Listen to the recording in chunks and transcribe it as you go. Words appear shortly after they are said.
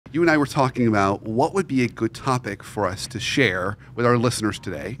you and I were talking about what would be a good topic for us to share with our listeners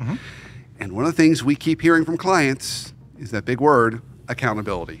today. And one of the things we keep hearing from clients is that big word,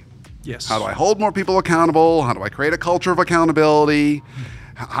 accountability. Yes. How do I hold more people accountable? How do I create a culture of accountability?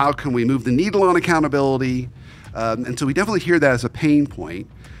 How can we move the needle on accountability? And so we definitely hear that as a pain point.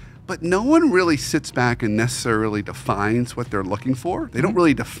 But no one really sits back and necessarily defines what they're looking for. They don't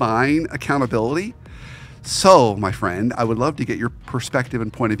really define accountability. So, my friend, I would love to get your perspective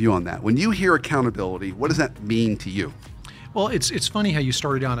and point of view on that. When you hear accountability, what does that mean to you? Well, it's funny how you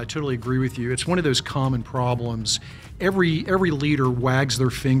started out. I totally agree with you. It's one of those common problems. Every leader wags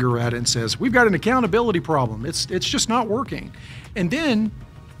their finger at it and says, we've got an accountability problem. It's just not working. And then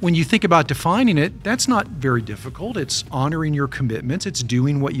when you think about defining it, that's not very difficult. It's honoring your commitments. It's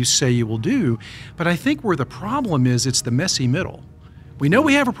doing what you say you will do. But I think where the problem is, it's the messy middle. We know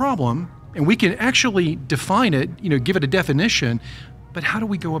we have a problem, and we can actually define it, give it a definition, but how do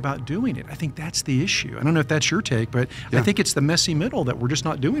we go about doing it? I think that's the issue. I don't know if that's your take, but I think it's the messy middle that we're just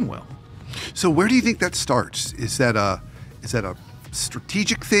not doing well. So where do you think that starts? Is that a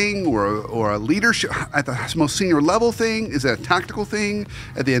strategic thing or a leadership at the most senior level thing? Is that a tactical thing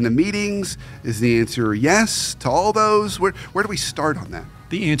at the end of meetings? Is the answer yes to all those? Where do we start on that?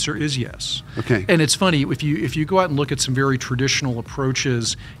 The answer is yes. Okay. And it's funny, if you go out and look at some very traditional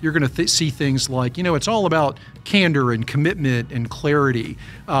approaches, you're going to see things like, it's all about candor and commitment and clarity,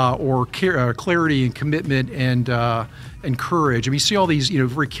 or clarity and commitment and courage. And we see all these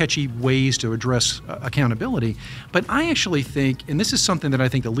very catchy ways to address accountability. But I actually think, and this is something that I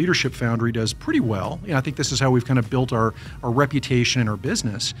think the Leadership Foundry does pretty well, I think this is how we've kind of built our reputation in our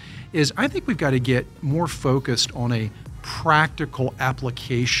business, is I think we've got to get more focused on a practical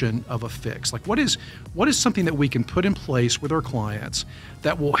application of a fix. Like what is something that we can put in place with our clients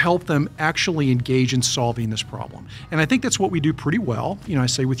that will help them actually engage in solving this problem? And I think that's what we do pretty well. I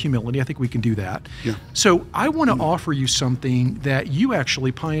say with humility, I think we can do that. Yeah. So I want to offer you something that you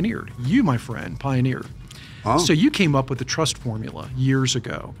actually pioneered. You, my friend, pioneered. Oh. So you came up with the trust formula years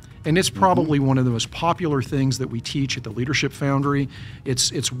ago. And it's probably one of the most popular things that we teach at the Leadership Foundry.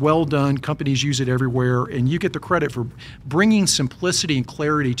 It's well done. Companies use it everywhere. And you get the credit for bringing simplicity and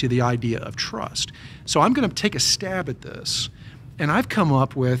clarity to the idea of trust. So I'm going to take a stab at this. And I've come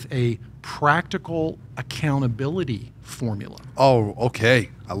up with a practical accountability formula. Oh,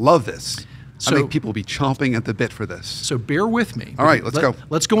 okay. I love this. So, I think people will be chomping at the bit for this. So bear with me. All right, let's go.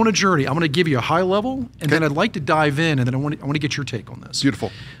 Let's go on a journey. I'm going to give you a high level, and then I'd like to dive in, and then I want to get your take on this.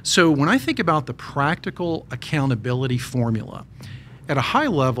 Beautiful. So when I think about the practical accountability formula, at a high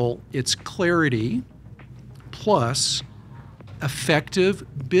level, it's clarity plus effective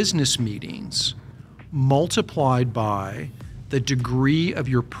business meetings multiplied by the degree of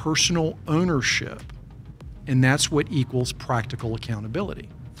your personal ownership, and that's what equals practical accountability.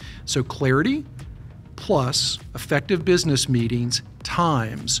 So clarity plus effective business meetings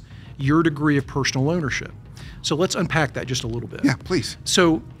times your degree of personal ownership. So let's unpack that just a little bit. Yeah, please.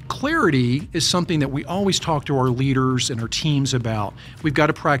 So clarity is something that we always talk to our leaders and our teams about. We've got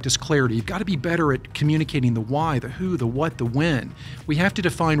to practice clarity. You've got to be better at communicating the why, the who, the what, the when. We have to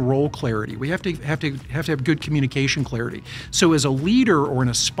define role clarity. We have to have good communication clarity. So as a leader or an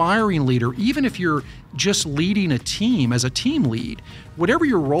aspiring leader, even if you're just leading a team as a team lead, whatever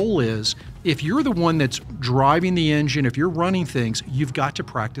your role is, if you're the one that's driving the engine, if you're running things, you've got to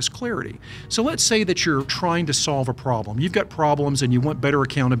practice clarity. So let's say that you're trying to solve a problem. You've got problems and you want better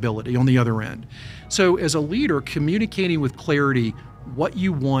accountability on the other end. So as a leader, communicating with clarity what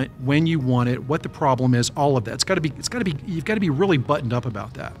you want, when you want it, what the problem is, all of that. You've got to be really buttoned up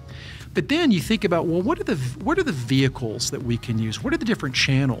about that. But then you think about, well, what are the vehicles that we can use? What are the different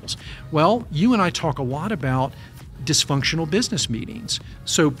channels? Well, you and I talk a lot about dysfunctional business meetings.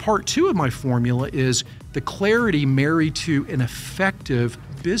 So part 2 of my formula is the clarity married to an effective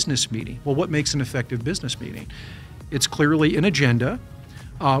business meeting. Well, what makes an effective business meeting? It's clearly an agenda.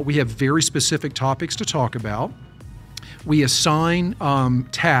 We have very specific topics to talk about. We assign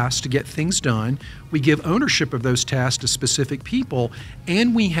tasks to get things done. We give ownership of those tasks to specific people,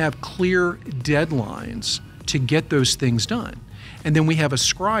 and we have clear deadlines to get those things done. And then we have a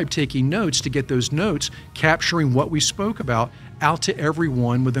scribe taking notes to get those notes, capturing what we spoke about out to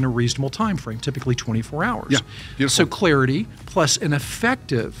everyone within a reasonable time frame, typically 24 hours. Yeah, beautiful. So clarity plus an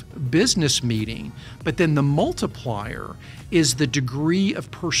effective business meeting, but then the multiplier is the degree of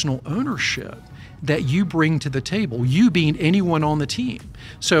personal ownership that you bring to the table, you being anyone on the team.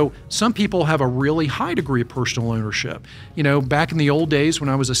 So some people have a really high degree of personal ownership. You know, back in the old days when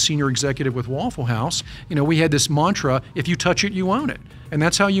I was a senior executive with Waffle House, you know, we had this mantra, if you touch it, you own it. And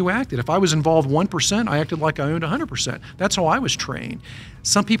that's how you acted. If I was involved 1%, I acted like I owned 100%. That's how I was trained.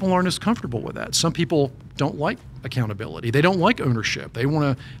 Some people aren't as comfortable with that. Some people don't like accountability. They don't like ownership. They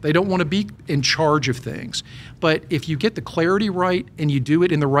don't want to be in charge of things. But if you get the clarity right and you do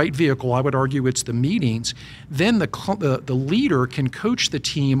it in the right vehicle, I would argue it's the meetings, then the leader can coach the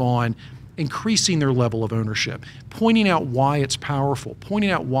team on increasing their level of ownership, pointing out why it's powerful,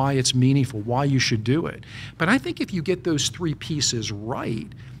 pointing out why it's meaningful, why you should do it. But I think if you get those three pieces right,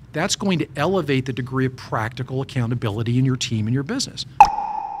 that's going to elevate the degree of practical accountability in your team and your business.